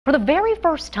For the very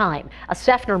first time, a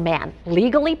Seffner man,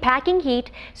 legally packing heat,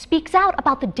 speaks out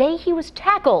about the day he was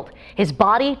tackled. His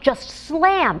body just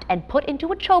slammed and put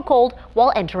into a chokehold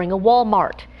while entering a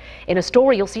Walmart. In a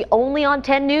story you'll see only on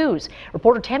 10 News,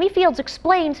 reporter Tammy Fields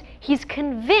explains he's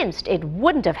convinced it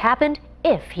wouldn't have happened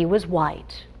if he was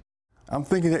white. I'm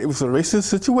thinking that it was a racist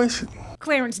situation.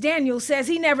 Clarence Daniels says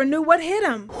he never knew what hit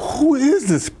him. Who is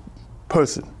this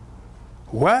person?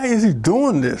 Why is he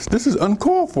doing this? This is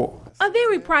uncalled for. A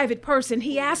very private person,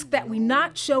 he asked that we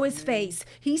not show his face.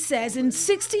 He says in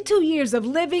 62 years of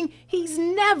living, he's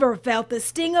never felt the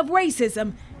sting of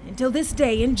racism until this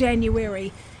day in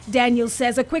January. Daniels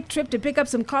says a quick trip to pick up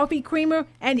some coffee creamer,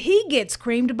 and he gets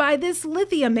creamed by this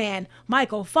Lithia man,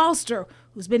 Michael Foster,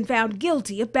 who's been found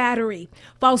guilty of battery.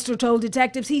 Foster told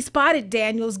detectives he spotted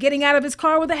Daniels getting out of his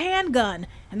car with a handgun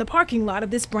in the parking lot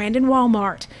of this Brandon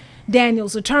Walmart.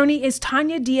 Daniels' attorney is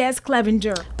Thania Diaz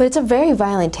Clevenger. But it's a very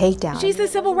violent takedown. She's the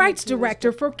civil rights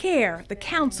director for CAIR, the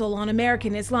Council on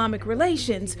American-Islamic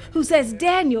Relations, who says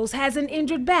Daniels has an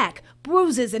injured back,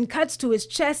 bruises and cuts to his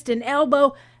chest and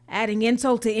elbow. Adding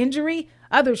insult to injury,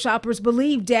 other shoppers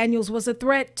believe Daniels was a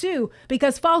threat too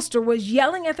because Foster was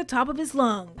yelling at the top of his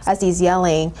lungs. As he's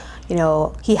yelling, you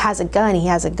know, he has a gun, he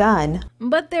has a gun.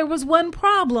 But there was one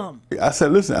problem. I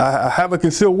said, listen, I have a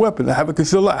concealed weapon, I have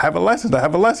a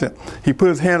license. He put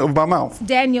his hand over my mouth.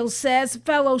 Daniels says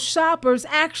fellow shoppers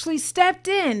actually stepped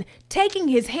in, taking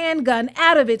his handgun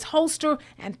out of its holster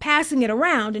and passing it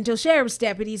around until sheriff's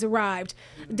deputies arrived.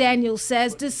 Daniels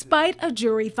says despite a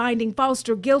jury finding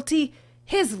Foster guilty,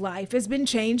 his life has been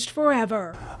changed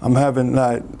forever. I'm having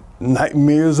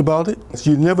nightmares about it.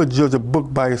 You never judge a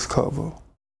book by its cover.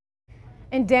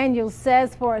 And Daniels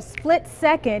says for a split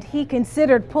second he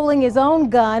considered pulling his own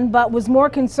gun, but was more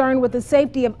concerned with the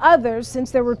safety of others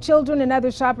since there were children and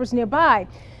other shoppers nearby.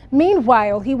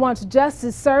 Meanwhile, he wants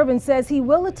justice served and says he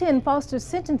will attend Foster's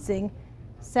sentencing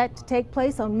set to take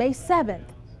place on May 7th.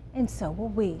 And so will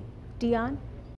we. Dion?